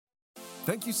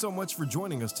Thank you so much for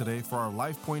joining us today for our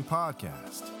LifePoint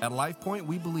podcast. At LifePoint,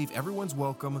 we believe everyone's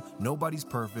welcome, nobody's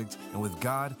perfect, and with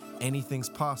God, anything's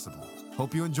possible.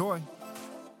 Hope you enjoy.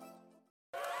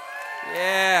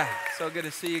 Yeah, so good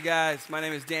to see you guys. My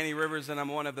name is Danny Rivers, and I'm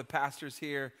one of the pastors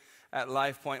here at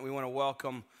LifePoint. We want to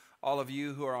welcome all of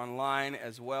you who are online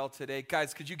as well today.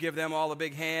 Guys, could you give them all a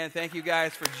big hand? Thank you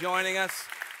guys for joining us.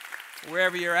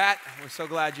 Wherever you're at, we're so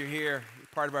glad you're here. You're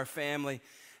part of our family.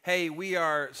 Hey, we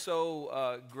are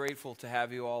so grateful to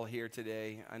have you all here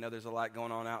today. I know there's a lot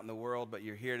going on out in the world, but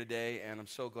you're here today, and I'm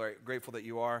so grateful that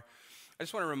you are. I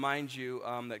just want to remind you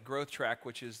that Growth Track,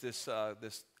 which is this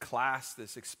class,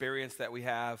 this experience that we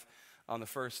have on the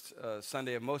first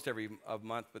Sunday of most every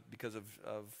month, but because of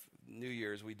New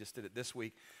Year's, we just did it this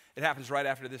week. It happens right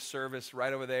after this service,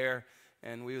 right over there,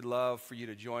 and we would love for you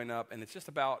to join up. And it's just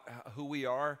about who we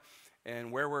are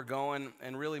and where we're going,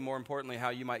 and really more importantly,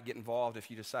 how you might get involved if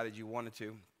you decided you wanted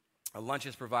to. A lunch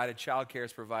is provided, childcare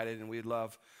is provided, and we'd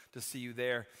love to see you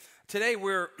there. Today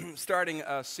we're starting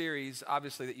a series,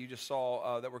 obviously, that you just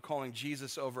saw, that we're calling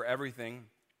Jesus Over Everything.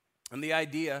 And the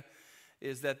idea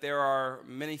is that there are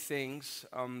many things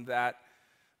that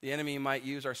the enemy might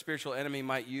use, our spiritual enemy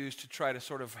might use to try to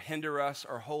sort of hinder us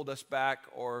or hold us back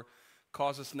or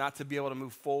cause us not to be able to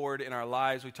move forward in our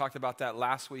lives. We talked about that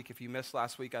last week. If you missed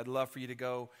last week, I'd love for you to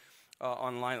go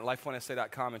online at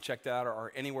lifepointsa.com and check that out,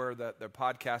 or anywhere that the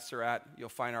podcasts are at. You'll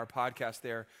find our podcast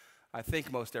there, I think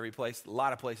most every place, a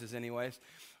lot of places anyways.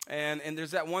 And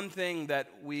there's that one thing that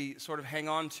we sort of hang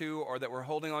on to, or that we're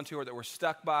holding on to, or that we're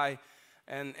stuck by,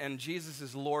 and Jesus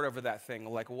is Lord over that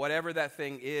thing. Like whatever that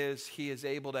thing is, he is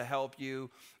able to help you,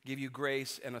 give you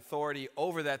grace and authority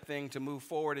over that thing to move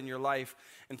forward in your life.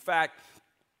 In fact,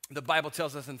 the Bible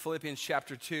tells us in Philippians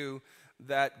chapter 2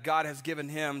 that God has given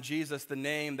him, Jesus, the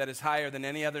name that is higher than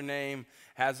any other name,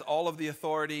 has all of the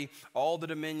authority, all the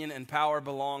dominion and power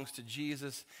belongs to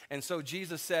Jesus. And so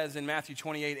Jesus says in Matthew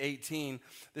 28:18,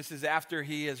 this is after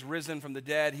he has risen from the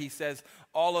dead, he says,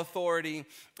 all authority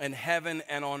in heaven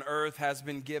and on earth has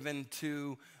been given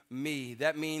to me.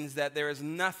 That means that there is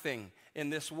nothing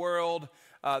in this world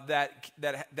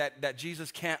that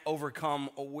Jesus can't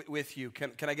overcome with you.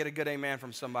 Can I get a good amen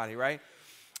from somebody, right?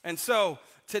 And so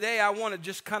today I want to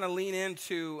just kind of lean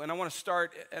into, and I want to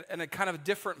start in a kind of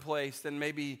different place than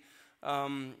maybe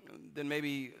some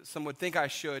would think I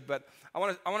should. But I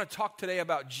want to talk today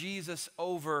about Jesus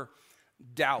over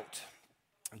doubt.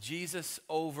 Jesus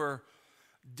over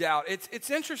doubt. It's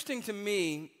interesting to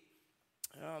me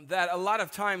that a lot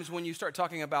of times when you start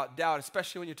talking about doubt,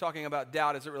 especially when you're talking about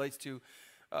doubt as it relates to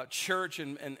church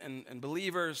and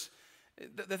believers,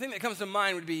 the thing that comes to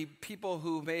mind would be people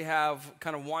who may have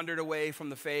kind of wandered away from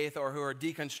the faith, or who are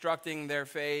deconstructing their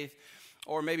faith,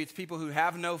 or maybe it's people who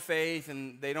have no faith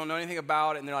and they don't know anything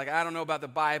about it, and they're like, I don't know about the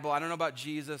Bible, I don't know about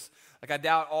Jesus, like I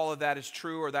doubt all of that is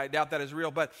true, or that I doubt that is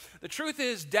real. But the truth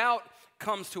is, doubt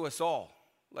comes to us all.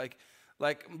 Like,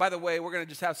 by the way, we're going to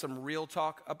just have some real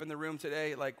talk up in the room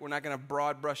today. Like, we're not going to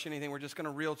broad brush anything, we're just going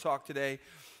to real talk today.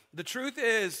 The truth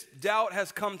is, doubt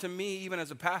has come to me even as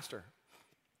a pastor.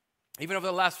 Even over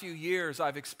the last few years,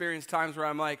 I've experienced times where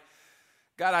I'm like,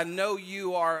 God, I know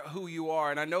you are who you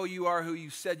are, and I know you are who you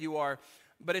said you are,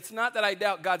 but it's not that I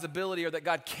doubt God's ability or that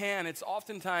God can. It's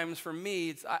oftentimes for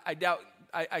me,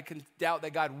 I can doubt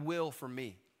that God will for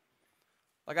me.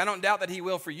 Like, I don't doubt that he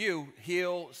will for you,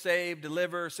 heal, save,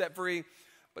 deliver, set free,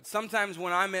 but sometimes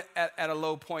when I'm at a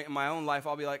low point in my own life,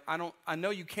 I'll be like, I know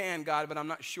you can, God, but I'm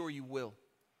not sure you will.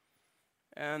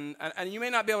 And you may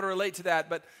not be able to relate to that,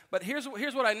 but here's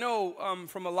what I know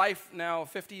from a life now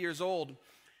 50 years old.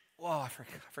 Whoa, I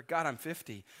forgot I'm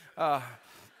 50.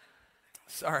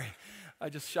 Sorry, I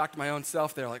just shocked my own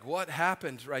self there. Like, what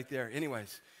happened right there?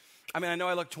 Anyways, I mean, I know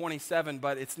I look 27,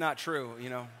 but it's not true, you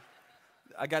know.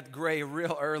 I got gray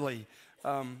real early.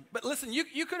 But listen,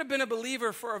 you could have been a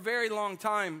believer for a very long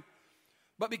time,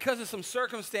 but because of some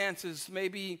circumstances,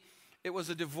 maybe it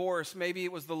was a divorce, maybe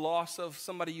it was the loss of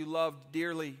somebody you loved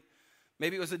dearly,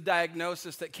 maybe it was a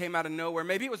diagnosis that came out of nowhere,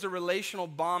 maybe it was a relational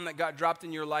bomb that got dropped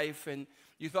in your life and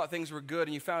you thought things were good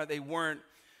and you found out they weren't.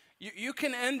 You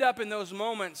can end up in those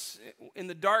moments, in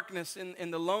the darkness, in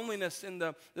the loneliness, in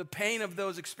the pain of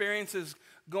those experiences,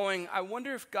 going, I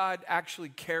wonder if God actually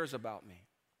cares about me.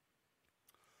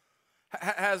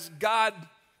 Has God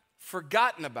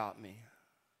forgotten about me?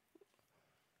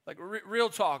 Like, real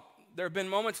talk, there have been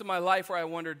moments in my life where I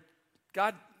wondered,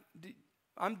 God,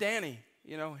 I'm Danny,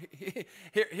 you know,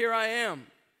 here I am.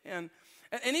 And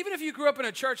even if you grew up in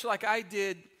a church like I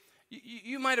did,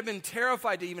 you might have been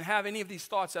terrified to even have any of these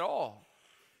thoughts at all.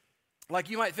 Like,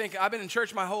 you might think, I've been in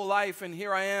church my whole life, and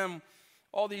here I am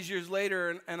all these years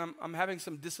later, and I'm having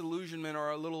some disillusionment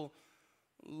or a little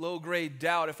low-grade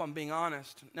doubt, if I'm being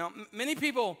honest. Now, many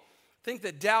people think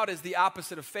that doubt is the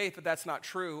opposite of faith, but that's not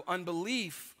true.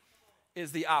 Unbelief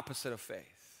is the opposite of faith.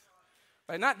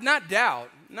 Right? Not doubt,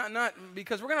 not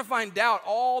because we're going to find doubt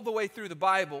all the way through the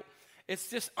Bible. It's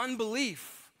just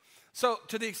unbelief. So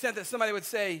to the extent that somebody would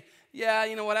say, yeah,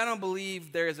 you know what, I don't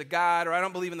believe there is a God, or I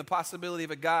don't believe in the possibility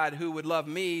of a God who would love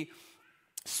me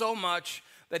so much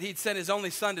that he'd send his only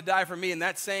son to die for me, and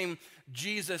that same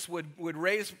Jesus would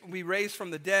be raised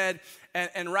from the dead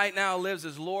and right now lives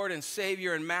as Lord and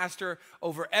Savior and Master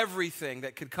over everything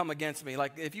that could come against me.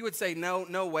 Like if you would say,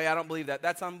 no way, I don't believe that,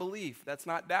 that's unbelief. That's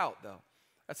not doubt, though.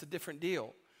 That's a different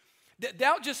deal.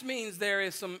 Doubt just means there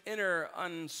is some inner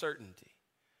uncertainty,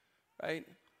 right?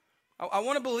 I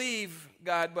want to believe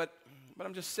God, but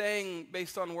I'm just saying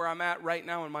based on where I'm at right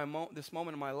now in this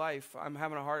moment in my life, I'm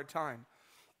having a hard time.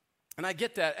 And I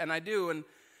get that, and I do,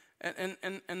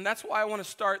 and that's why I want to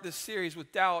start this series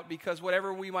with doubt, because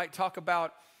whatever we might talk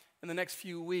about in the next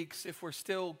few weeks, if we're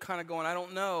still kind of going, I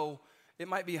don't know, it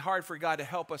might be hard for God to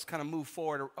help us kind of move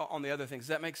forward on the other things. Does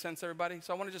that make sense, everybody?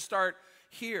 So I want to just start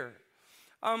here.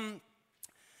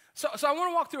 So I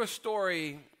want to walk through a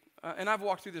story, and I've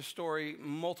walked through this story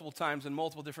multiple times in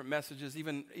multiple different messages.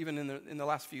 Even in the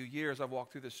last few years, I've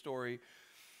walked through this story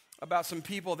about some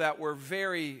people that were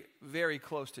very, very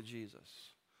close to Jesus.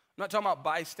 I'm not talking about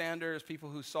bystanders, people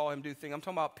who saw him do things. I'm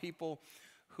talking about people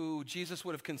who Jesus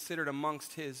would have considered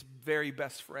amongst his very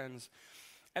best friends.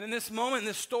 And in this moment, in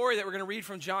this story that we're going to read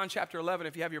from John chapter 11,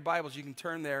 if you have your Bibles, you can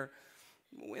turn there.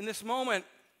 In this moment,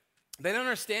 they don't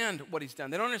understand what he's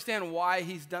done. They don't understand why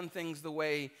he's done things the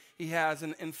way he has.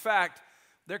 And in fact,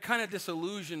 they're kind of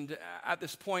disillusioned at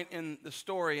this point in the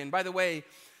story. And by the way,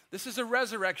 this is a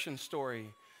resurrection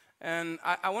story. And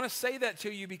I want to say that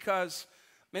to you because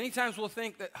many times we'll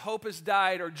think that hope has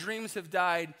died or dreams have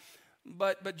died.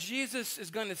 But Jesus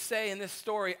is going to say in this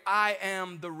story, I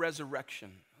am the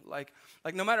resurrection. Like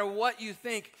no matter what you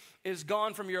think is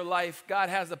gone from your life, God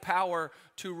has the power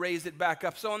to raise it back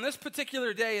up. So on this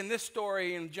particular day in this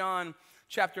story in John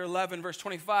chapter 11, verse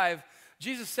 25,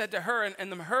 Jesus said to her,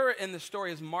 and the her in the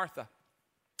story is Martha.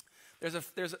 There's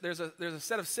a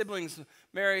set of siblings,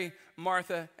 Mary,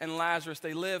 Martha, and Lazarus.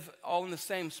 They live all in the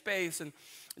same space. And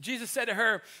Jesus said to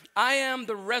her, I am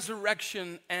the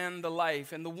resurrection and the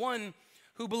life, and the one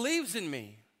who believes in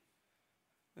me.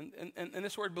 And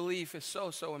this word belief is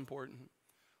so important.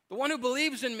 The one who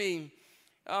believes in me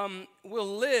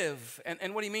will live.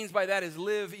 And what he means by that is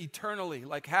live eternally,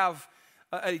 like have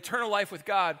an eternal life with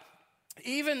God,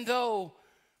 even though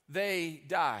they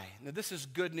die. Now, this is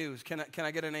good news. Can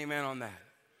I get an amen on that?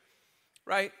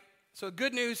 Right? So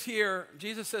good news here.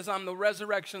 Jesus says, I'm the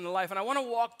resurrection and the life. And I want to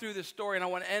walk through this story, and I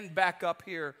want to end back up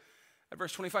here at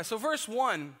verse 25. So verse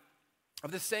 1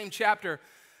 of this same chapter,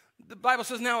 the Bible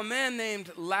says, now a man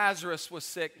named Lazarus was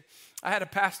sick. I had a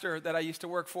pastor that I used to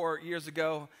work for years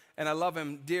ago, and I love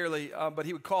him dearly, but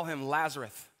he would call him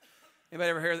Lazarus.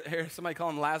 Anybody ever hear somebody call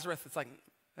him Lazarus? It's like,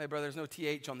 hey, brother, there's no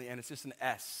TH on the end. It's just an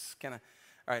S.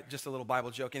 All right, just a little Bible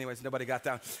joke. Anyways, nobody got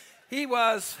down.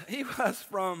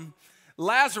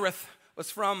 Lazarus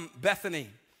was from Bethany.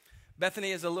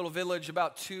 Bethany is a little village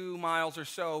about 2 miles or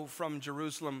so from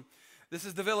Jerusalem. This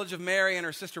is the village of Mary and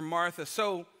her sister Martha.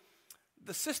 So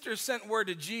the sisters sent word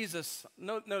to Jesus.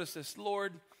 Notice this,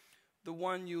 Lord, the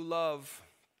one you love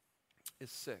is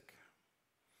sick.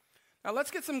 Now let's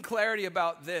get some clarity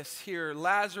about this here.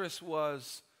 Lazarus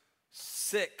was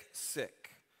sick.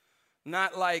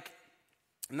 Not like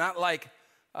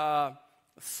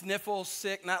sniffle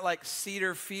sick, not like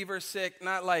cedar fever sick,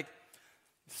 not like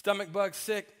stomach bug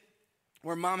sick,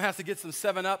 where mom has to get some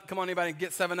 7-Up. Come on, anybody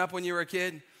get 7-Up when you were a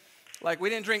kid? Like we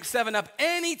didn't drink 7-Up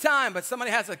any time, but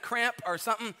somebody has a cramp or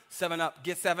something, 7-Up,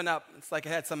 get 7-Up. It's like it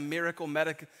had some miracle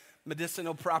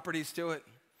medicinal properties to it.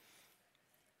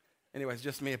 Anyways,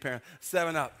 just me apparently.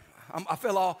 7-Up.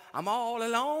 I'm all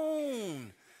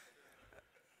alone.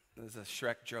 This is a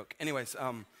Shrek joke. Anyways,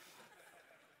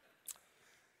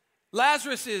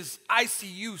 Lazarus is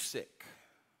ICU sick,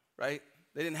 right?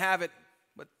 They didn't have it,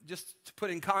 but just to put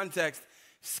in context,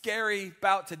 scary,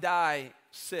 about to die,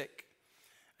 sick.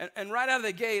 And right out of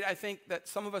the gate, I think that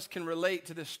some of us can relate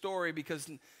to this story because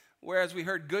whereas we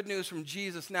heard good news from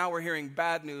Jesus, now we're hearing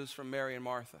bad news from Mary and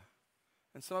Martha.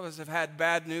 And some of us have had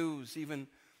bad news even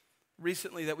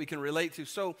recently that we can relate to.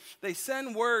 So they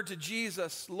send word to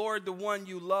Jesus, Lord, the one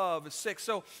you love is sick.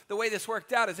 So the way this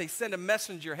worked out is they send a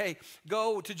messenger, hey,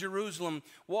 go to Jerusalem,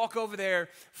 walk over there,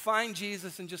 find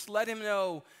Jesus, and just let him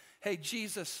know, hey,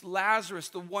 Jesus, Lazarus,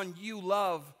 the one you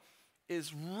love,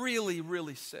 is really,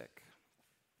 really sick.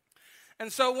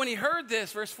 And so when he heard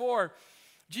this, verse 4,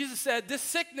 Jesus said, this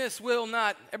sickness will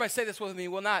not, everybody say this with me,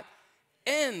 will not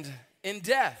end in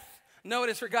death. No, it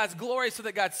is for God's glory so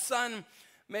that God's Son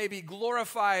may be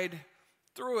glorified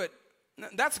through it.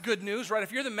 That's good news, right?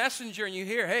 If you're the messenger and you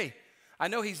hear, hey, I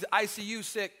know he's ICU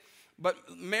sick, but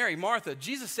Mary, Martha,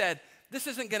 Jesus said, this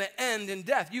isn't going to end in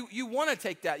death. You want to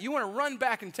take that. You want to run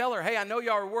back and tell her, hey, I know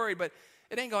y'all are worried, but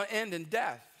it ain't going to end in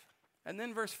death. And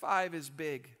then verse 5 is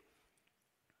big,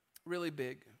 really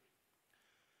big.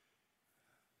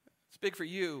 It's big for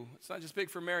you. It's not just big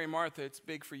for Mary and Martha. It's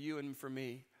big for you and for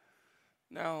me.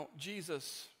 Now,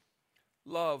 Jesus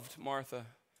loved Martha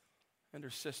and her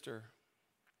sister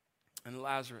and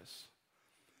Lazarus.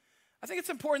 I think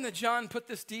it's important that John put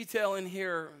this detail in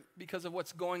here because of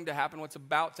what's going to happen, what's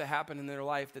about to happen in their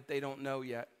life that they don't know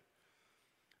yet.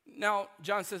 Now,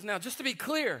 John says, now, just to be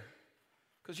clear,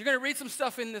 because you're going to read some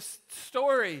stuff in this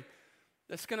story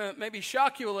that's going to maybe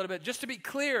shock you a little bit. Just to be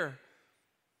clear,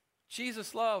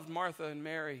 Jesus loved Martha and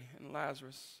Mary and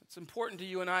Lazarus. It's important to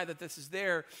you and I that this is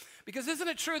there, because isn't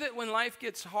it true that when life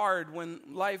gets hard, when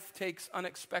life takes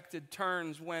unexpected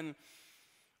turns, when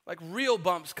like real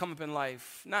bumps come up in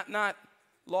life, not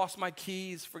lost my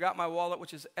keys, forgot my wallet,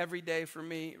 which is every day for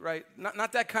me, right?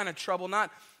 Not that kind of trouble,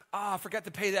 not I forgot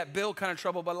to pay that bill kind of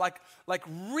trouble, but like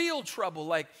real trouble,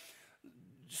 like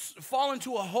fall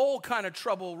into a hole kind of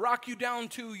trouble, rock you down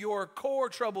to your core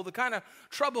trouble, the kind of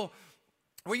trouble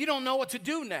where you don't know what to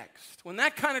do next. When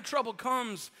that kind of trouble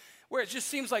comes, where it just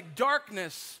seems like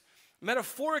darkness,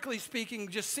 metaphorically speaking,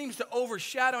 just seems to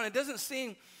overshadow, and it doesn't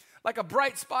seem like a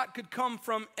bright spot could come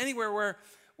from anywhere,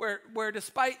 where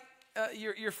despite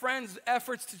your friends'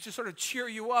 efforts to just sort of cheer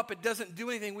you up, it doesn't do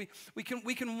anything.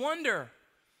 We can wonder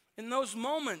in those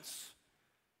moments,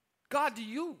 God, do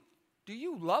you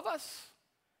love us?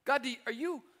 God,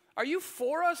 are you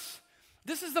for us?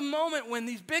 This is the moment when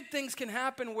these big things can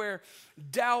happen where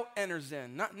doubt enters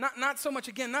in. Not so much,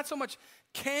 again, not so much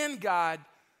can God,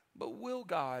 but will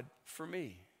God for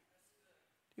me?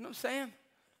 You know what I'm saying?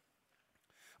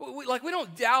 We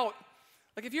don't doubt.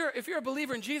 Like if you're a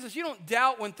believer in Jesus, you don't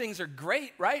doubt when things are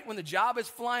great, right? When the job is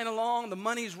flying along, the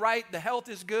money's right, the health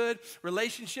is good,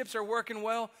 relationships are working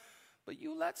well. But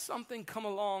you let something come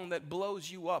along that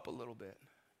blows you up a little bit.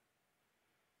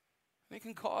 It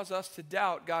can cause us to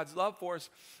doubt God's love for us,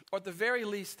 or at the very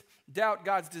least, doubt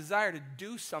God's desire to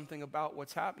do something about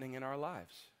what's happening in our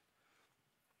lives.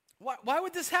 Why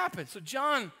would this happen? So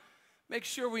John makes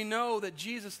sure we know that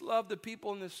Jesus loved the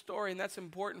people in this story, and that's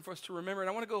important for us to remember. And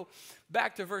I want to go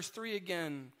back to verse 3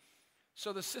 again.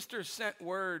 So the sisters sent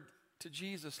word to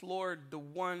Jesus, Lord, the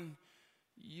one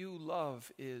you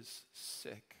love is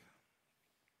sick.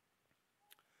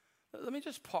 Let me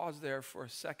just pause there for a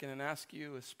second and ask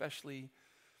you, especially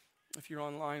if you're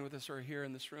online with us or here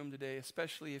in this room today,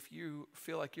 especially if you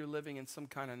feel like you're living in some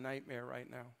kind of nightmare right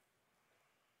now.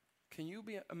 Can you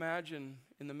imagine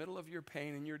in the middle of your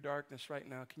pain and your darkness right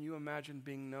now, can you imagine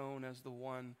being known as the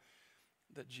one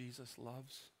that Jesus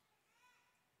loves?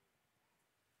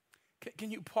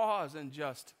 Can you pause and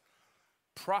just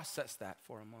process that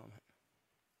for a moment?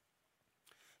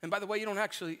 And by the way, you don't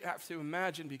actually have to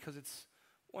imagine, because it's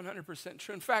 100%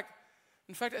 true. In fact,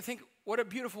 I think what a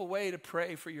beautiful way to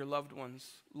pray for your loved ones.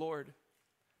 Lord,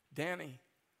 Danny,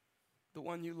 the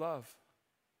one you love,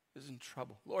 is in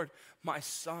trouble. Lord, my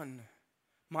son,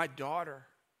 my daughter,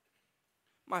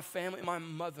 my family, my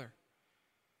mother.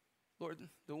 Lord,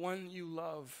 the one you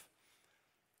love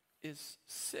is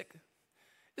sick.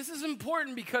 This is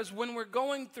important because when we're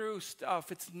going through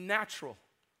stuff, it's natural.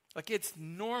 Like it's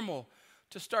normal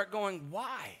to start going,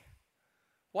 why?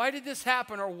 Why did this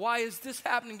happen? Or why is this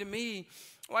happening to me?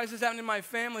 Why is this happening to my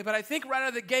family? But I think right out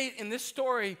of the gate in this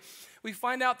story, we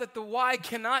find out that the why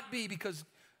cannot be because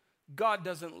God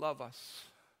doesn't love us.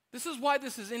 This is why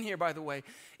this is in here, by the way.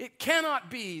 It cannot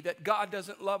be that God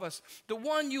doesn't love us. The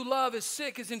one you love is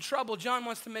sick, is in trouble. John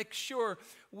wants to make sure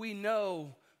we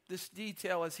know this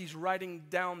detail as he's writing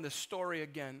down the story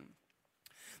again.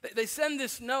 They send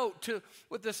this note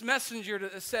with this messenger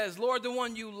that says, Lord, the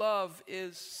one you love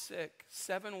is sick.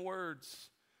 7 words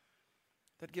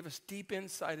that give us deep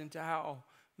insight into how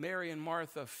Mary and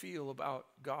Martha feel about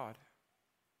God.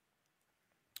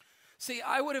 See,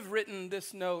 I would have written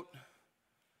this note,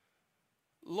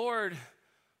 Lord,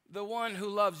 the one who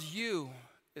loves you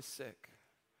is sick.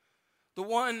 The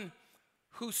one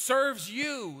who serves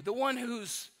you, the one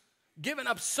who's given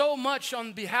up so much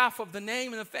on behalf of the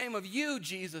name and the fame of you,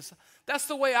 Jesus. That's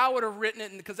the way I would have written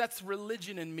it, because that's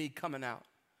religion in me coming out,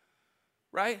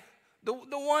 right? The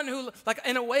one who, like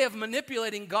in a way of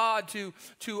manipulating God to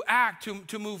act,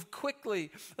 to move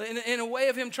quickly, in a way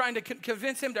of him trying to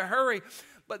convince him to hurry.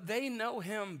 but they know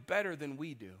him better than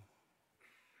we do.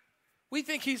 We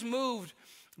think he's moved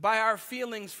by our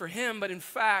feelings for him, but in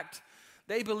fact,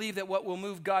 they believe that what will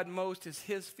move God most is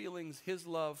his feelings, his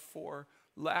love for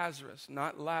Lazarus,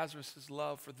 not Lazarus'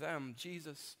 love for them.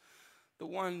 Jesus, the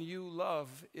one you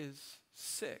love, is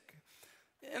sick.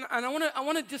 And I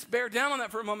want to just bear down on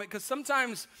that for a moment, because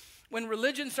sometimes when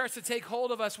religion starts to take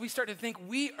hold of us, we start to think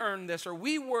we earn this, or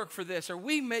we work for this, or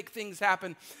we make things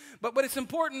happen. But it's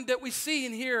important that we see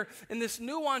and hear in this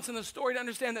nuance in the story to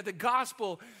understand that the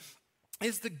gospel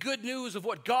is the good news of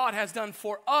what God has done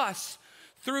for us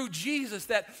through Jesus,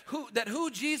 that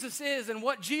who Jesus is and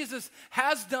what Jesus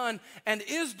has done and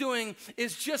is doing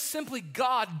is just simply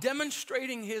God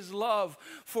demonstrating his love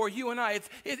for you and I.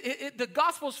 The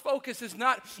gospel's focus is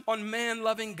not on man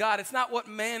loving God. It's not what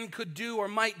man could do or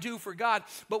might do for God,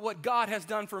 but what God has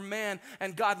done for man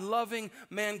and God loving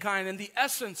mankind. And the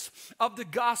essence of the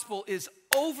gospel is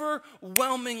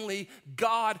overwhelmingly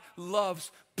God loves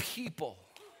people.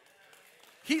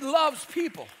 He loves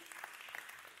people.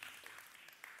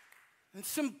 And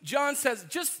John says,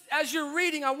 just as you're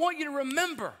reading, I want you to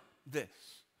remember this.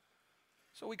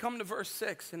 So we come to verse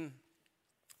 6, and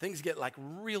things get like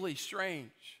really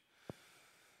strange.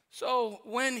 So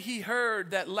when he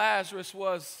heard that Lazarus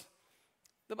was,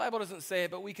 the Bible doesn't say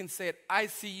it, but we can say it,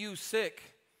 ICU sick,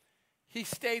 he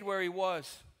stayed where he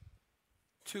was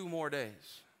 2 more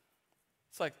days.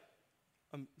 It's like,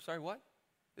 I'm sorry, what?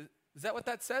 Is that what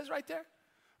that says right there?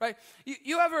 Right?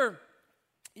 You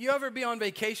ever be on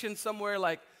vacation somewhere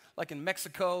like in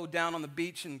Mexico, down on the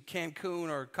beach in Cancun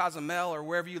or Cozumel or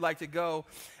wherever you like to go,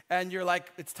 and you're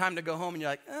like, it's time to go home, and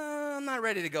you're like, I'm not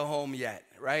ready to go home yet,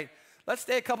 right? Let's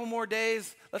stay a couple more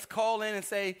days. Let's call in and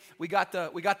say, we got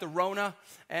the Rona,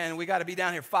 and we got to be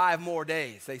down here 5 more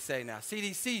days, they say now.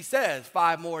 CDC says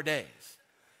 5 more days,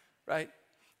 right?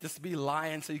 Just to be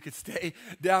lying so you could stay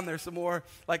down there some more.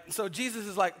 So Jesus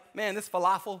is like, man, this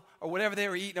falafel or whatever they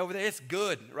were eating over there, it's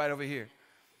good right over here.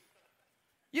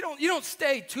 You don't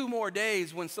stay 2 more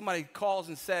days when somebody calls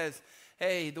and says,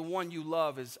 hey, the one you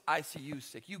love is ICU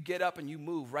sick. You get up and you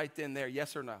move right then there,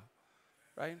 yes or no,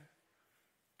 right?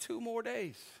 2 more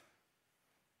days.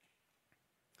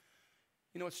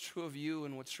 You know what's true of you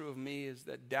and what's true of me is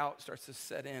that doubt starts to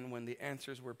set in when the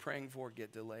answers we're praying for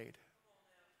get delayed.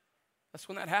 That's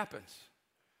when that happens.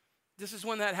 This is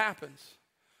when that happens.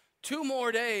 2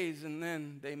 more days, and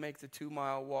then they make the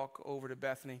 2-mile walk over to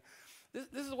Bethany.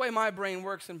 This is the way my brain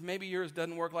works, and maybe yours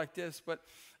doesn't work like this, but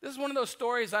this is one of those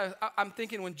stories I'm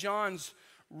thinking when John's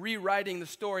rewriting the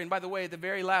story. And by the way,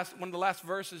 one of the last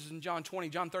verses in John 20,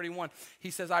 John 31,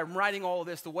 he says, I'm writing all of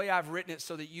this the way I've written it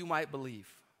so that you might believe.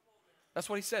 That's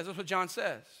what he says. That's what John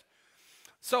says.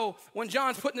 So when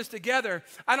John's putting this together,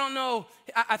 I don't know,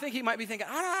 I think he might be thinking,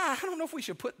 I don't know if we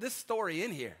should put this story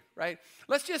in here, right?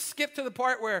 Let's just skip to the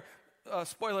part where,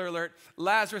 spoiler alert,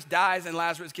 Lazarus dies and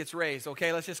Lazarus gets raised,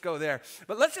 okay? Let's just go there.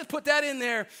 But let's just put that in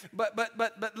there. But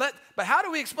how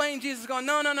do we explain Jesus going,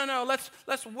 no,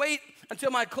 let's wait until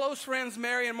my close friends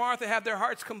Mary and Martha have their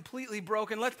hearts completely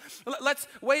broken. Let's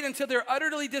wait until they're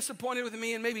utterly disappointed with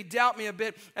me and maybe doubt me a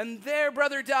bit, and their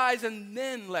brother dies, and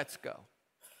then let's go.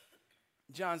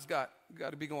 John's got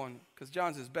to be going, because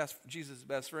John's Jesus'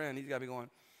 best friend. He's got to be going,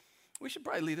 we should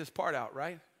probably leave this part out,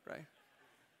 right? Right?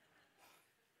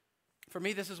 For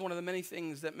me, this is one of the many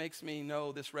things that makes me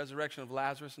know this resurrection of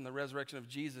Lazarus and the resurrection of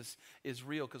Jesus is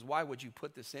real, because why would you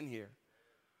put this in here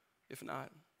if not?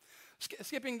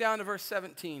 Skipping down to verse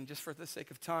 17, just for the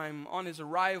sake of time. On his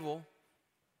arrival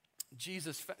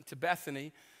to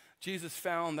Bethany, Jesus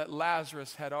found that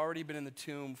Lazarus had already been in the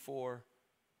tomb for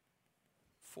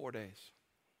 4 days.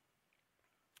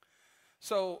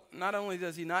 So not only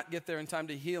does he not get there in time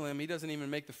to heal him, he doesn't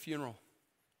even make the funeral.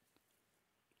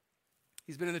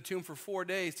 He's been in the tomb for 4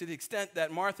 days, to the extent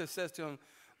that Martha says to him,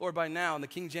 Lord, by now, in the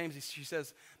King James, she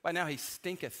says, by now he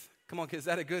stinketh. Come on, is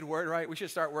that a good word, right? We should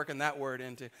start working that word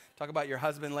into, talk about your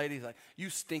husband, ladies, like,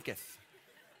 you stinketh.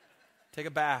 Take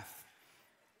a bath.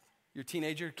 Your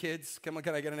teenager kids, come on,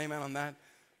 can I get an amen on that?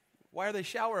 Why are they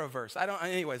shower averse?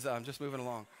 Anyways, I'm just moving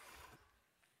along.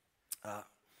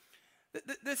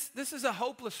 This is a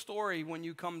hopeless story when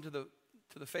you come to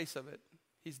the face of it.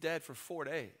 He's dead for 4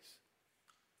 days,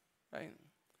 right?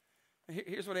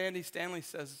 Here's what Andy Stanley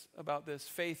says about this.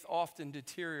 Faith often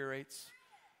deteriorates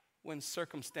when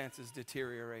circumstances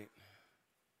deteriorate.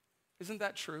 Isn't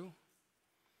that true?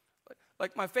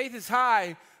 Like my faith is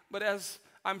high, but as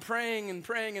I'm praying and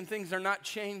things are not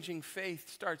changing,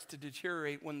 faith starts to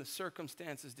deteriorate when the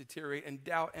circumstances deteriorate and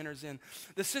doubt enters in.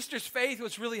 The sister's faith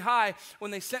was really high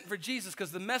when they sent for Jesus,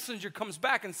 because the messenger comes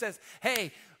back and says,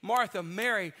 hey, Martha,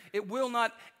 Mary, it will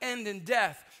not end in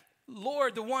death.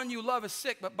 Lord, the one you love is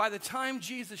sick. But by the time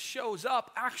Jesus shows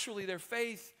up, actually their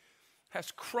faith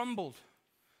has crumbled.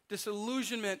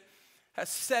 Disillusionment has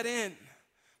set in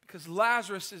because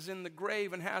Lazarus is in the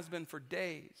grave and has been for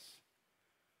days.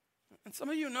 And some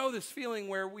of you know this feeling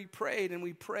where we prayed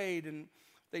and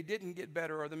they didn't get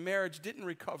better, or the marriage didn't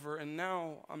recover, and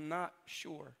now I'm not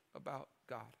sure about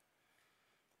God.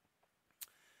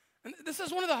 And this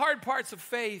is one of the hard parts of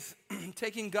faith,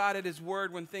 taking God at his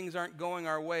word when things aren't going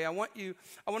our way. I want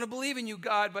to believe in you,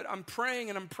 God, but I'm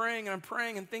praying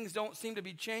and things don't seem to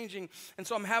be changing. And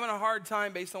so I'm having a hard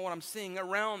time based on what I'm seeing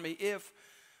around me, if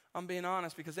I'm being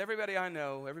honest, because everybody I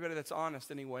know, everybody that's honest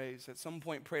anyways, at some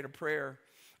point prayed a prayer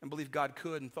and believed God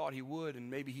could and thought he would, and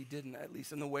maybe he didn't, at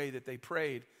least in the way that they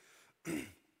prayed.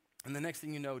 And the next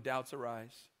thing you know, doubts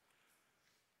arise.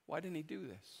 Why didn't he do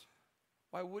this?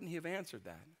 Why wouldn't he have answered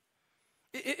that?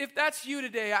 If that's you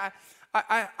today,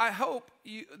 I hope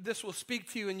this will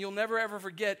speak to you, and you'll never ever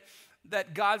forget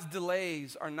that God's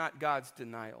delays are not God's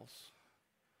denials.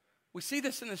 We see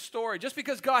this in the story. Just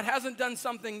because God hasn't done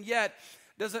something yet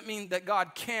doesn't mean that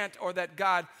God can't or that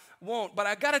God won't. But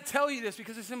I got to tell you this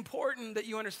because it's important that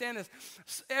you understand this.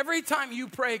 Every time you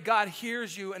pray, God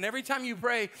hears you, and every time you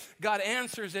pray, God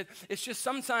answers it. It's just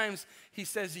sometimes he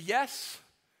says yes,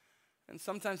 and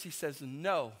sometimes he says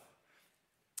no.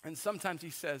 And sometimes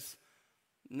he says,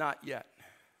 not yet.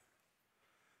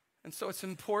 And so it's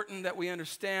important that we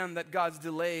understand that God's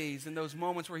delays, in those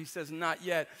moments where he says not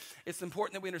yet, it's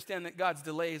important that we understand that God's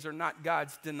delays are not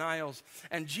God's denials.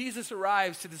 And Jesus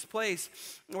arrives to this place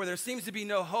where there seems to be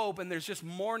no hope, and there's just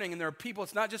mourning, and there are people.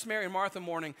 It's not just Mary and Martha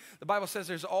mourning. The Bible says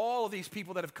there's all of these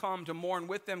people that have come to mourn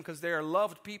with them because they are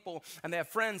loved people, and they have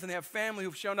friends, and they have family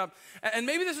who've shown up. And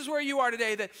maybe this is where you are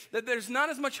today, that there's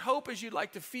not as much hope as you'd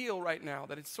like to feel right now,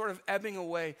 that it's sort of ebbing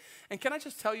away. And can I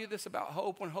just tell you this about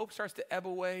hope? When hope starts to ebb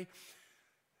away,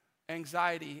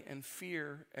 anxiety and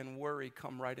fear and worry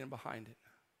come right in behind it.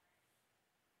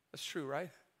 That's true, right?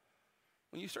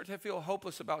 When you start to feel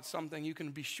hopeless about something, you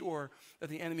can be sure that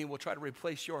the enemy will try to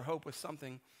replace your hope with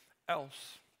something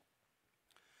else.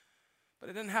 But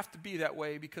it doesn't have to be that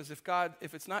way, because if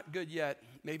it's not good yet,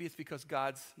 maybe it's because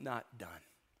God's not done.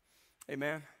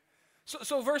 Amen?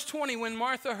 So verse 20, when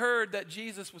Martha heard that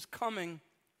Jesus was coming,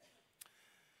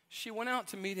 she went out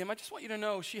to meet him. I just want you to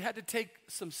know she had to take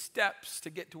some steps to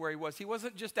get to where he was. He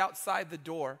wasn't just outside the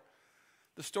door.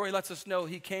 The story lets us know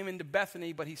he came into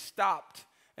Bethany, but he stopped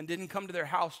and didn't come to their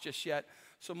house just yet.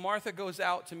 So Martha goes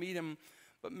out to meet him,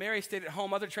 but Mary stayed at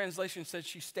home. Other translations said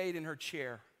she stayed in her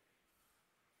chair.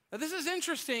 Now this is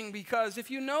interesting because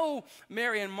if you know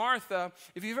Mary and Martha,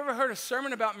 if you've ever heard a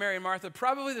sermon about Mary and Martha,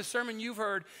 probably the sermon you've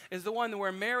heard is the one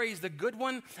where Mary's the good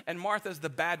one and Martha's the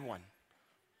bad one,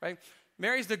 right?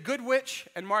 Mary's the good witch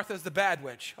and Martha's the bad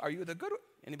witch. Are you the good witch?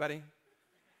 Anybody?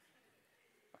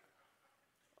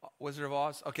 Wizard of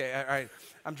Oz? Okay, all right.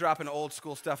 I'm dropping old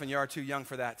school stuff and you are too young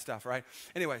for that stuff, right?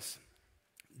 Anyways,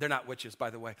 they're not witches,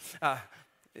 by the way.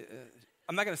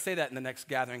 I'm not going to say that in the next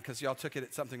gathering because y'all took it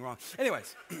at something wrong.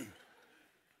 Anyways.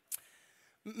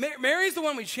 Mary's the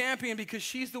one we champion because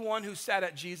she's the one who sat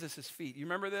at Jesus' feet. You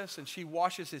remember this? And she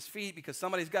washes his feet because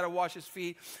somebody's got to wash his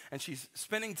feet. And she's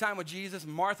spending time with Jesus.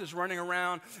 Martha's running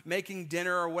around making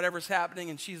dinner or whatever's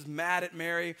happening. And she's mad at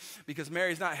Mary because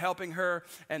Mary's not helping her.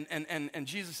 And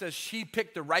Jesus says she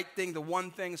picked the right thing, the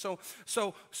one thing. So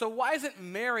why isn't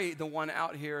Mary the one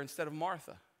out here instead of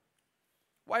Martha?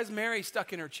 Why is Mary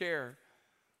stuck in her chair?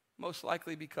 Most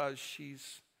likely because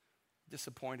she's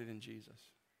disappointed in Jesus.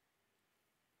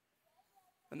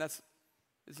 And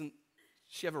isn't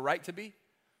she have a right to be?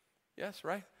 Yes,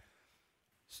 right?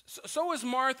 So is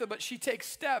Martha, but she takes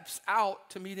steps out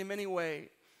to meet him anyway.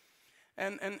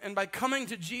 And by coming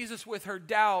to Jesus with her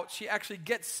doubt, she actually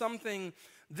gets something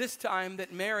this time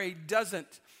that Mary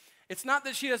doesn't. It's not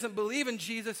that she doesn't believe in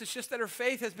Jesus, it's just that her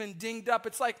faith has been dinged up.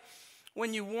 It's like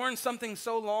when you worn something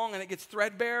so long and it gets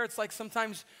threadbare, it's like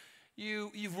sometimes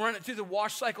You've run it through the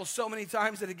wash cycle so many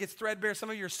times that it gets threadbare. Some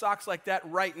of your socks like that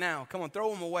right now. Come on,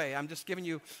 throw them away. I'm just giving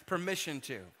you permission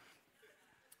to.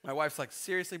 My wife's like,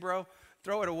 seriously, bro?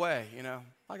 Throw it away, you know.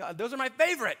 Those are my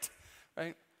favorite,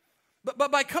 right?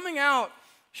 But by coming out,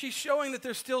 she's showing that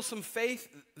there's still some faith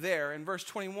there. In verse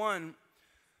 21,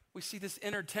 we see this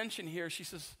inner tension here. She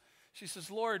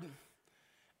says, Lord,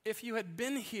 if you had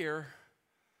been here,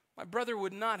 my brother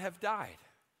would not have died.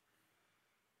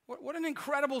 What an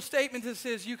incredible statement this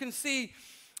is. You can see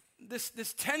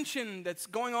this tension that's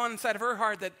going on inside of her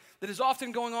heart that is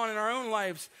often going on in our own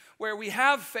lives, where we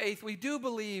have faith, we do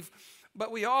believe, but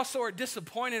we also are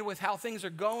disappointed with how things are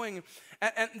going.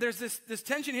 And there's this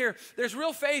tension here. There's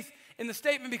real faith in the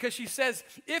statement because she says,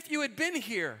 if you had been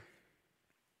here,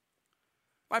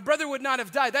 my brother would not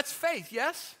have died. That's faith,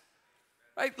 yes?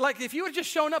 Right? Like if you had just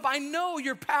shown up, I know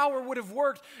your power would have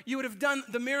worked. You would have done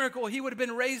the miracle. He would have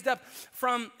been raised up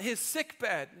from his sick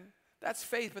bed. That's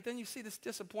faith. But then you see this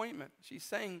disappointment. She's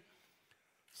saying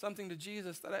something to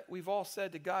Jesus that we've all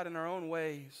said to God in our own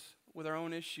ways, with our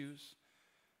own issues.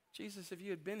 Jesus, if you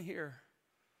had been here,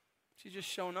 if you just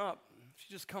shown up, if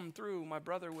you just come through, my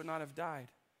brother would not have died.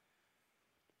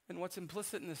 And what's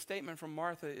implicit in the statement from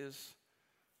Martha is,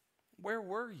 where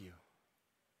were you?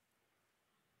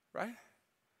 Right?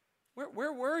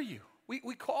 Where were you?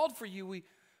 We called for you. We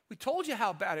told you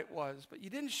how bad it was, but you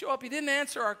didn't show up. You didn't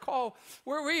answer our call.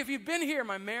 Where were you? If you'd been here,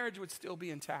 my marriage would still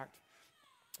be intact.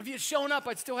 If you had shown up,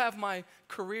 I'd still have my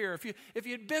career. If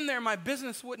you'd been there, my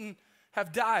business wouldn't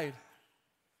have died.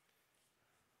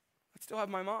 I'd still have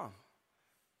my mom.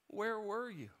 Where were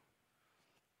you?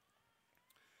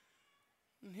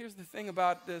 And here's the thing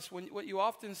about this. What you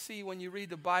often see when you read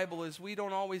the Bible is we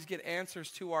don't always get answers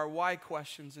to our why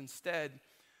questions. Instead,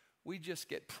 we just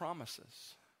get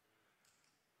promises.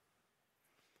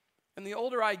 And the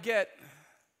older I get,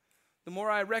 the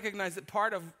more I recognize that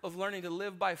part of learning to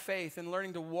live by faith and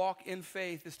learning to walk in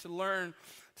faith is to learn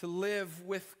to live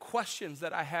with questions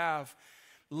that I have.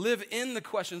 Live in the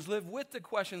questions, live with the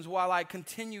questions while I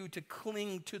continue to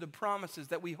cling to the promises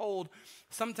that we hold.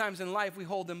 Sometimes in life we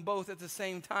hold them both at the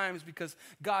same times because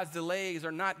God's delays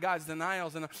are not God's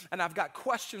denials. And I've got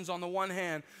questions on the one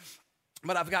hand,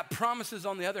 but I've got promises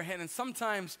on the other hand. And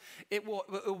sometimes it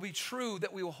will be true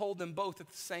that we will hold them both at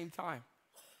the same time.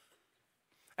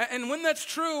 And when that's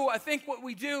true, I think what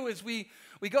we do is we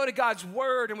go to God's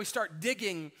word and we start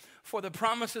digging for the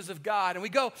promises of God. And we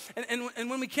go, and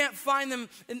when we can't find them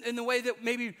in the way that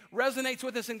maybe resonates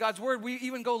with us in God's word, we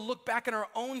even go look back in our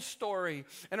own story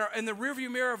and in the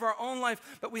rearview mirror of our own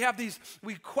life. But we have these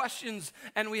questions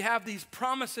and we have these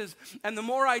promises. And the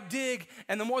more I dig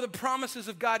and the more the promises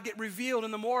of God get revealed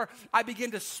and the more I begin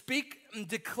to speak and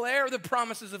declare the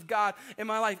promises of God in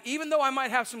my life, even though I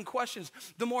might have some questions,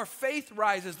 the more faith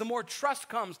rises, the more trust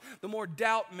comes, the more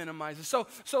doubt minimizes.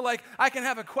 So like I can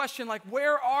have a question like,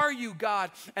 where are you,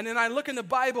 God? And then I look in the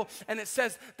Bible and it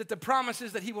says that the promise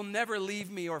is that he will never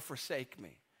leave me or forsake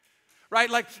me. Right?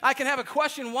 Like I can have a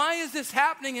question, why is this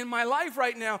happening in my life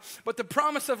right now? But the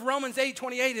promise of Romans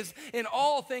 8:28 is in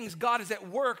all things God is at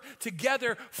work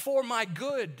together for my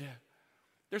good.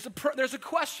 There's a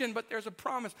question, but there's a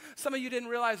promise. Some of you didn't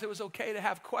realize it was okay to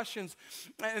have questions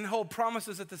and hold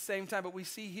promises at the same time, but we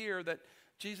see here that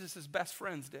Jesus' best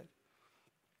friends did.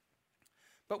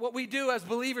 But what we do as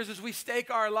believers is we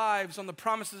stake our lives on the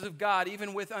promises of God,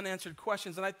 even with unanswered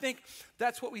questions. And I think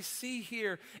that's what we see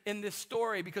here in this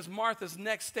story, because Martha's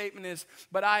next statement is,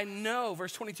 but I know,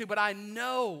 verse 22, but I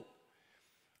know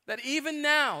that even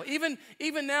now,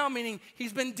 meaning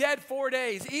he's been dead 4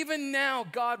 days, even now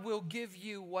God will give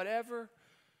you whatever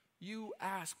you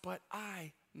ask, but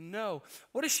I know.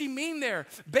 What does she mean there?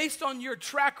 Based on your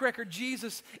track record,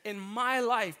 Jesus, in my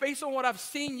life, based on what I've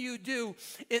seen you do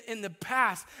in the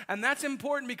past. And that's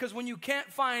important because when you can't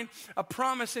find a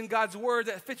promise in God's word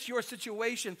that fits your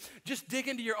situation, just dig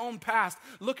into your own past.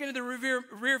 Look into the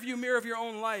rear view mirror of your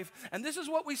own life. And this is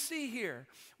what we see here.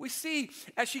 We see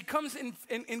as she comes in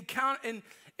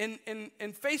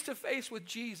face to face with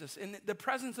Jesus, in the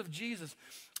presence of Jesus,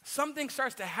 something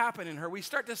starts to happen in her. We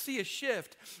start to see a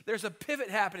shift. There's a pivot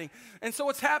happening. And so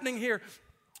what's happening here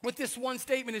with this one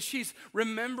statement is she's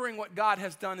remembering what God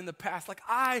has done in the past. Like,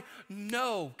 I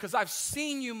know, because I've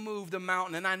seen you move the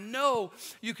mountain, and I know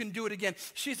you can do it again.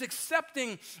 She's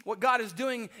accepting what God is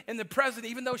doing in the present,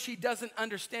 even though she doesn't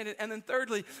understand it. And then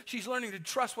thirdly, she's learning to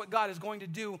trust what God is going to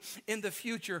do in the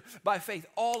future by faith.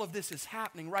 All of this is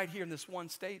happening right here in this one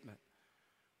statement.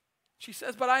 She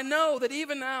says, but I know that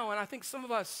even now, and I think some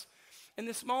of us in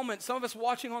this moment, some of us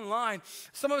watching online,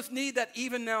 some of us need that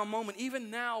even now moment, even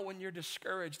now when you're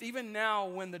discouraged, even now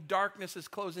when the darkness is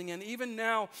closing in, even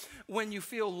now when you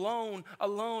feel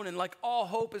alone and like all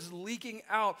hope is leaking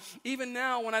out, even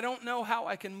now when I don't know how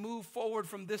I can move forward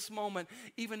from this moment,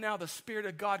 even now the Spirit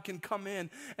of God can come in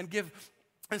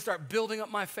and start building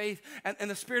up my faith. And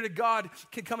the Spirit of God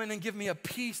can come in and give me a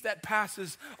peace that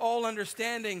passes all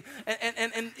understanding.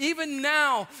 And even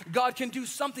now, God can do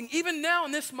something. Even now,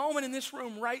 in this moment, in this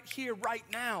room, right here, right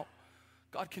now,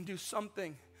 God can do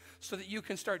something so that you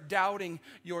can start doubting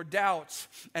your doubts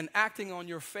and acting on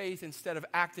your faith instead of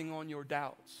acting on your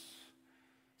doubts.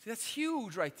 See, that's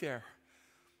huge right there.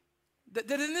 That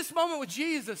in this moment with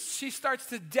Jesus, she starts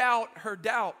to doubt her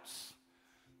doubts.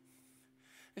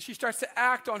 And she starts to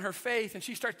act on her faith, and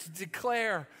she starts to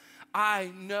declare,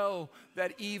 I know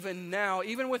that even now,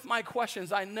 even with my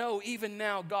questions, I know even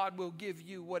now God will give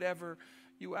you whatever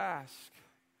you ask.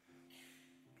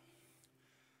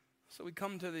 So we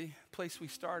come to the place we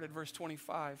started, verse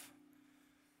 25.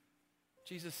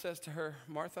 Jesus says to her,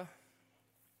 Martha,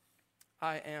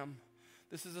 I am.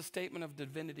 This is a statement of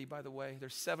divinity, by the way.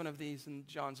 There's 7 of these in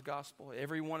John's gospel.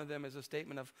 Every one of them is a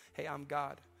statement of, hey, I'm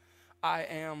God. I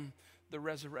am the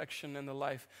resurrection and the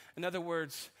life. In other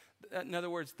words,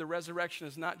 the resurrection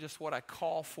is not just what I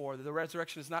call for. The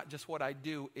resurrection is not just what I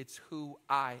do. It's who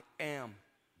I am.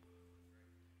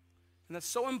 And that's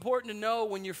so important to know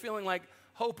when you're feeling like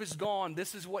hope is gone.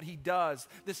 This is what he does.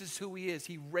 This is who he is.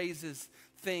 He raises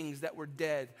things that were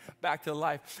dead back to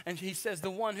life. And he says, the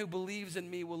one who believes in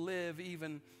me will live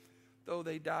even though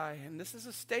they die. And this is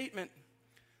a statement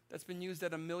that's been used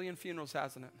at 1 million funerals,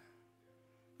 hasn't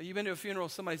it? You've been to a funeral,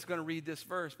 somebody's going to read this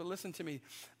verse, but listen to me.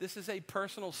 This is a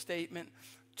personal statement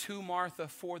to Martha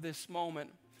for this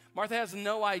moment. Martha has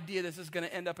no idea this is going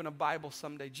to end up in a Bible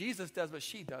someday. Jesus does, but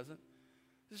she doesn't.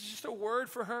 This is just a word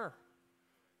for her.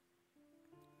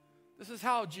 This is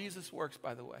how Jesus works,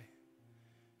 by the way.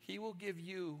 He will give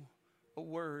you a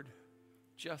word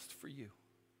just for you.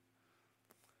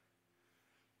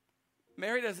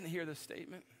 Mary doesn't hear this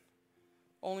statement.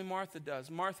 Only Martha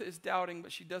does. Martha is doubting,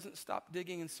 but she doesn't stop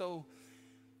digging. And so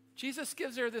Jesus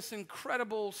gives her this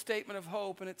incredible statement of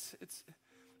hope, and it's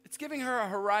giving her a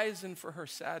horizon for her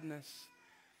sadness.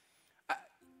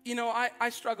 I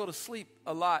struggle to sleep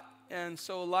a lot. And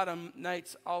so a lot of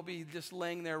nights I'll be just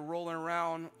laying there rolling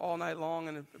around all night long,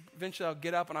 and eventually I'll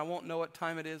get up and I won't know what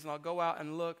time it is, and I'll go out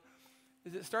and look.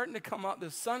 Is it starting to come up? The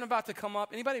sun about to come up?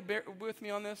 Anybody bear with me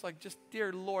on this? Like, just,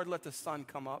 dear Lord, let the sun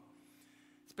come up.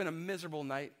 It's been a miserable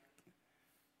night.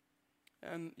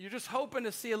 And you're just hoping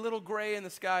to see a little gray in the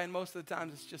sky, and most of the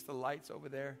times it's just the lights over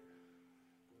there.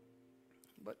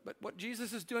 But what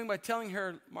Jesus is doing by telling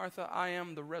her, Martha, I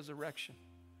am the resurrection.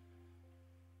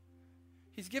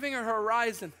 He's giving her a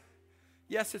horizon.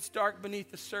 Yes, it's dark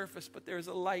beneath the surface, but there's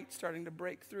a light starting to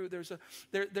break through. There's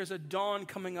a dawn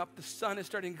coming up. The sun is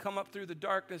starting to come up through the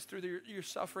darkness, through your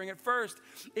suffering. At first,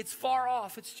 it's far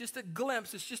off. It's just a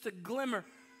glimpse. It's just a glimmer.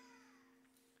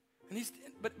 And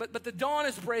but the dawn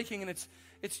is breaking, and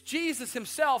it's Jesus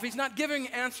himself. He's not giving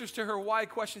answers to her why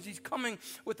questions. He's coming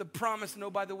with a promise. And oh,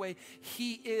 by the way,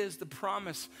 he is the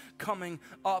promise coming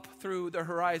up through the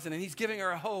horizon. And he's giving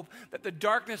her a hope that the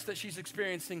darkness that she's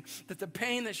experiencing, that the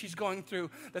pain that she's going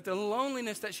through, that the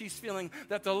loneliness that she's feeling,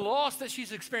 that the loss that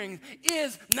she's experiencing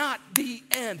is not the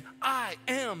end. I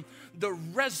am the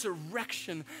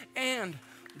resurrection and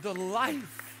the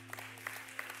life.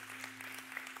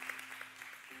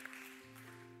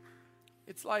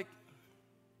 It's like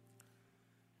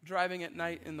driving at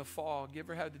night in the fog. You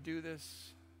ever had to do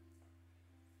this?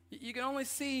 You can only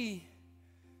see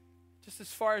just as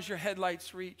far as your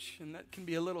headlights reach, and that can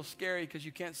be a little scary because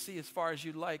you can't see as far as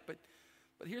you'd like. But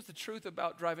here's the truth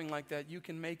about driving like that. You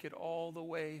can make it all the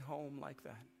way home like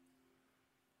that.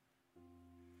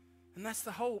 And that's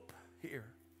the hope here.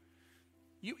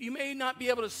 You may not be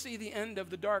able to see the end of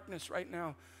the darkness right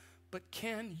now, but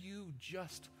can you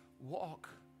just walk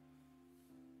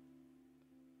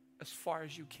as far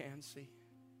as you can see?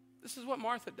 This is what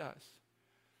Martha does.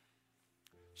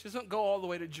 She doesn't go all the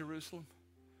way to Jerusalem.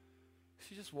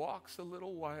 She just walks a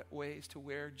little ways to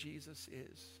where Jesus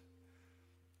is.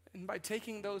 And by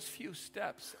taking those few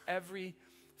steps,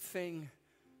 everything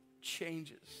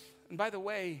changes. And by the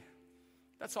way,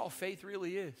 that's all faith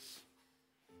really is.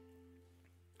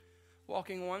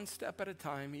 Walking one step at a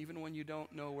time, even when you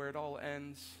don't know where it all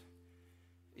ends,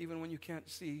 even when you can't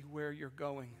see where you're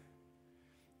going.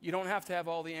 You don't have to have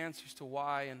all the answers to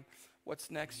why and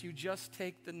what's next. You just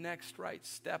take the next right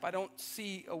step. I don't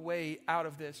see a way out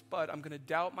of this, but I'm going to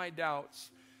doubt my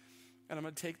doubts, and I'm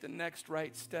going to take the next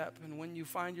right step. And when you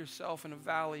find yourself in a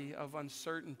valley of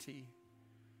uncertainty,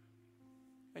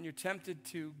 and you're tempted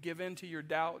to give in to your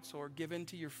doubts or give in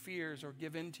to your fears or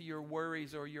give in to your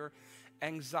worries or your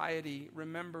anxiety,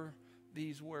 remember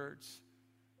these words.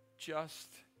 Just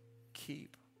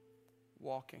keep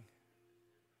walking.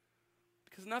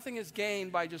 Because nothing is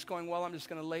gained by just going, well, I'm just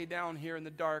going to lay down here in the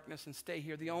darkness and stay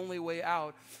here. The only way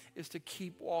out is to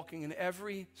keep walking. And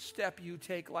every step you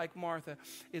take, like Martha,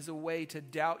 is a way to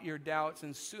doubt your doubts.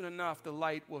 And soon enough, the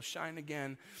light will shine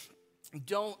again.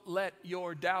 Don't let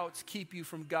your doubts keep you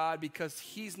from God, because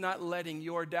he's not letting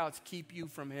your doubts keep you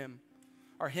from him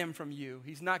or him from you.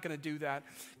 He's not going to do that.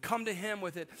 Come to him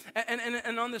with it.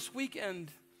 And on this weekend,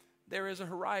 there is a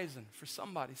horizon for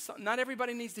somebody. Not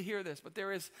everybody needs to hear this, but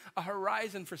there is a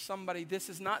horizon for somebody. This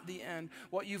is not the end.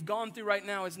 What you've gone through right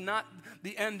now is not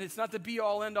the end. It's not the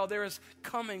be-all, end-all. There is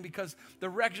coming, because the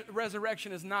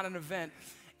resurrection is not an event.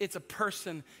 It's a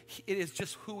person. It is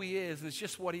just who he is, and it's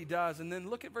just what he does. And then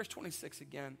look at verse 26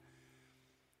 again.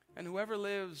 And whoever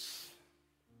lives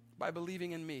by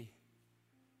believing in me,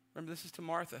 remember this is to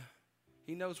Martha,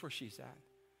 he knows where she's at,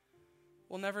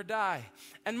 will never die.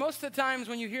 And most of the times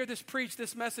when you hear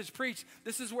this message preached,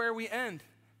 this is where we end.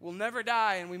 We'll never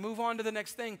die, and we move on to the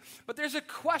next thing. But there's a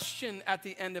question at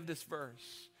the end of this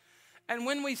verse. And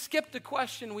when we skip the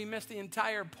question, we miss the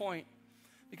entire point.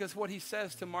 Because what he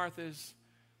says to Martha is,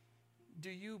 do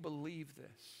you believe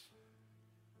this?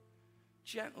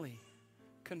 Gently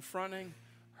confronting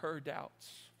her doubts.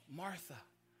 Martha,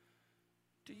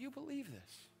 do you believe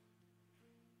this?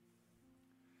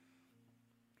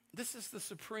 This is the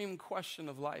supreme question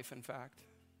of life, in fact.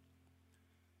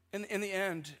 In the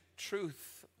end,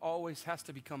 truth always has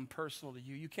to become personal to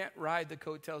you. You can't ride the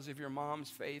coattails of your mom's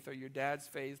faith or your dad's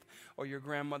faith or your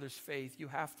grandmother's faith. You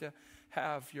have to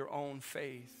have your own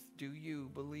faith. Do you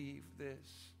believe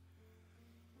this?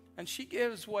 And she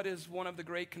gives what is one of the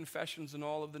great confessions in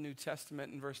all of the New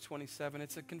Testament in verse 27.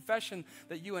 It's a confession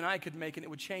that you and I could make and it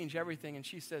would change everything. And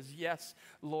she says, yes,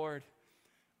 Lord,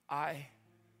 I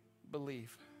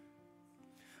believe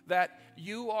that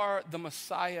you are the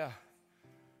Messiah,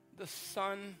 the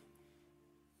Son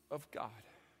of God.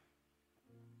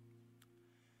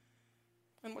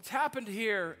 And what's happened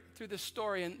here through this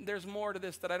story, and there's more to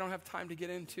this that I don't have time to get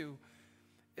into,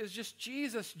 is just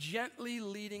Jesus gently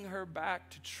leading her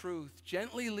back to truth,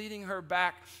 gently leading her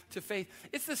back to faith.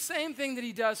 It's the same thing that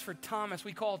he does for Thomas.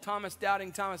 We call Thomas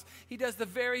Doubting Thomas. He does the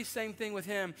very same thing with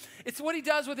him. It's what he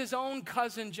does with his own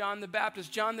cousin, John the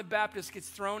Baptist. John the Baptist gets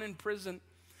thrown in prison.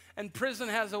 And prison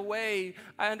has a way,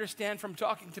 I understand from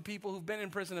talking to people who've been in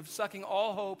prison, of sucking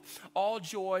all hope, all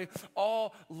joy,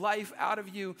 all life out of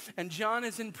you. And John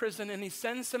is in prison, and he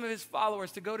sends some of his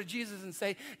followers to go to Jesus and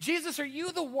say, Jesus, are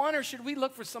you the one, or should we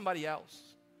look for somebody else?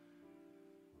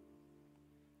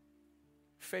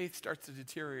 Faith starts to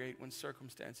deteriorate when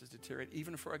circumstances deteriorate,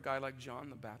 even for a guy like John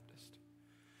the Baptist.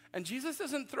 And Jesus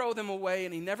doesn't throw them away,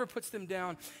 and he never puts them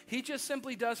down. He just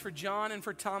simply does for John and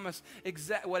for Thomas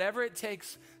whatever it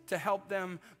takes to help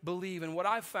them believe. And what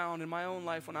I've found in my own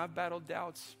life when I've battled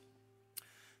doubts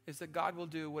is that God will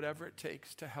do whatever it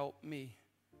takes to help me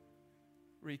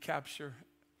recapture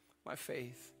my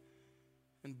faith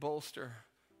and bolster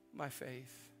my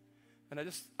faith.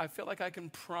 And I feel like I can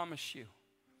promise you,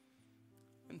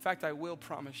 in fact, I will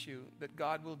promise you that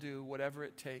God will do whatever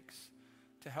it takes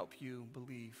to help you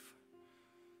believe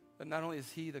that not only is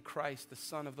he the Christ, the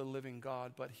Son of the living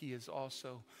God, but he is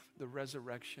also the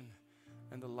resurrection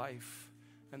and the life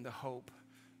and the hope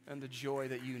and the joy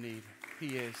that you need.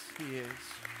 He is.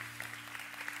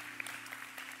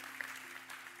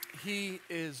 He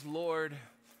is Lord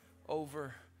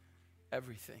over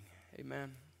everything.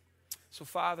 Amen. So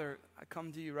Father, I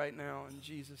come to you right now in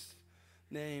Jesus'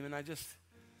 name, and I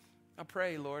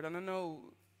pray, Lord, and I know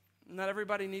not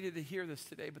everybody needed to hear this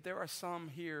today, but there are some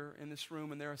here in this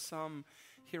room, and there are some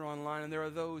here online, and there are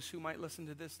those who might listen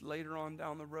to this later on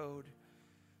down the road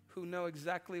who know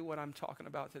exactly what I'm talking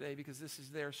about today, because this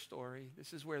is their story.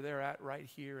 This is where they're at right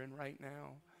here and right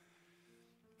now.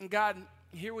 And God,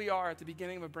 here we are at the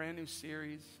beginning of a brand new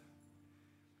series.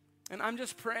 And I'm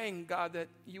just praying, God, that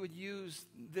you would use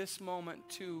this moment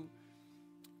to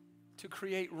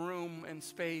create room and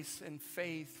space and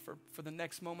faith for the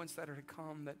next moments that are to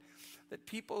come, that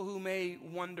people who may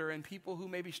wonder and people who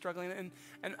may be struggling,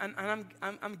 and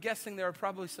I'm guessing there are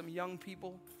probably some young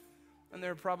people, and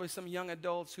there are probably some young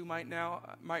adults who might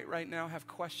right now have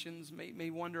questions,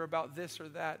 may wonder about this or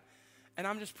that, and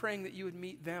I'm just praying that you would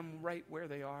meet them right where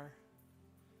they are.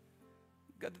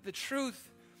 God, that the truth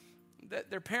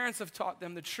that their parents have taught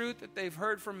them, the truth that they've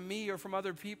heard from me or from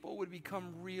other people, would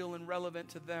become real and relevant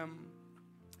to them,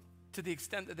 to the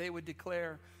extent that they would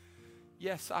declare,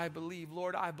 yes, I believe.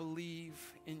 Lord, I believe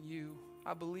in you.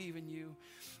 I believe in you.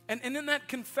 And in that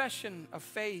confession of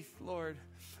faith, Lord,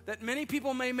 that many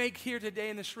people may make here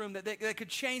today in this room, that could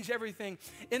change everything.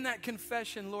 In that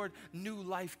confession, Lord, new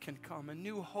life can come, and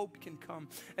new hope can come,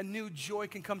 and new joy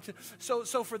can come.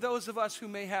 So for those of us who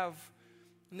may have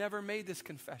never made this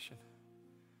confession,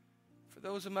 for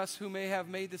those of us who may have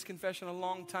made this confession a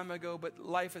long time ago, but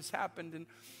life has happened,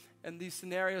 and these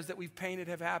scenarios that we've painted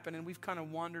have happened, and we've kind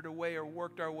of wandered away or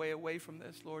worked our way away from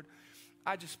this, Lord,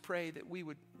 I just pray that we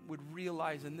would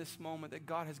realize in this moment that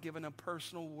God has given a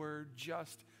personal word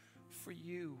just for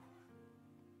you.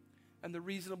 And the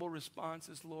reasonable response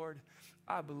is, Lord,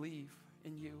 I believe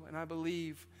in you, and I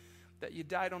believe that you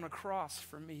died on a cross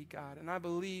for me, God. And I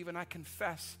believe and I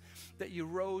confess that you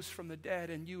rose from the dead,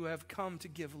 and you have come to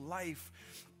give life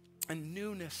and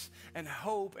newness and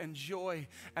hope and joy.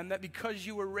 And that because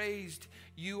you were raised,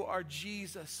 you are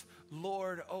Jesus,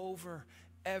 Lord over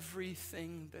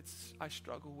everything I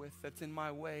struggle with, that's in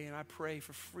my way, and I pray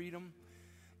for freedom.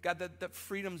 God, that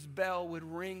freedom's bell would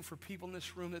ring for people in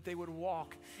this room, that they would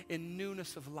walk in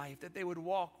newness of life, that they would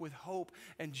walk with hope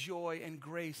and joy and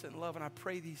grace and love. And I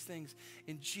pray these things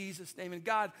in Jesus' name. And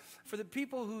God, for the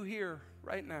people who here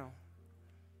right now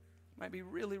might be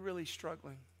really, really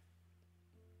struggling,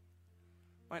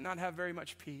 might not have very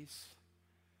much peace,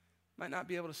 might not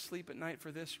be able to sleep at night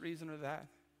for this reason or that.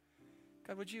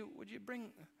 God, would you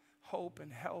bring hope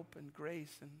and help and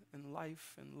grace and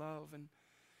life and love, and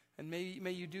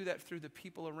may you do that through the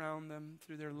people around them,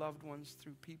 through their loved ones,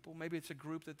 through people. Maybe it's a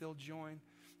group that they'll join.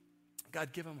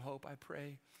 God, give them hope, I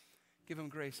pray. Give them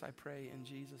grace, I pray, in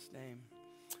Jesus' name.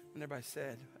 And everybody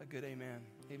said a good amen.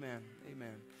 Amen.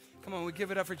 Amen. Come on, we give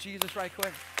it up for Jesus right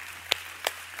quick.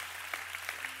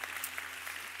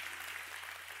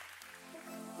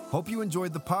 Hope you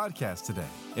enjoyed the podcast today.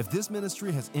 If this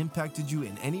ministry has impacted you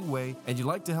in any way and you'd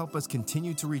like to help us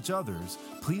continue to reach others,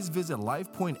 please visit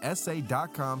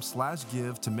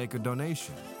lifepointsa.com/give to make a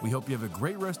donation. We hope you have a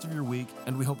great rest of your week,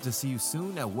 and we hope to see you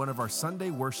soon at one of our Sunday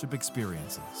worship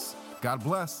experiences. God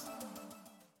bless.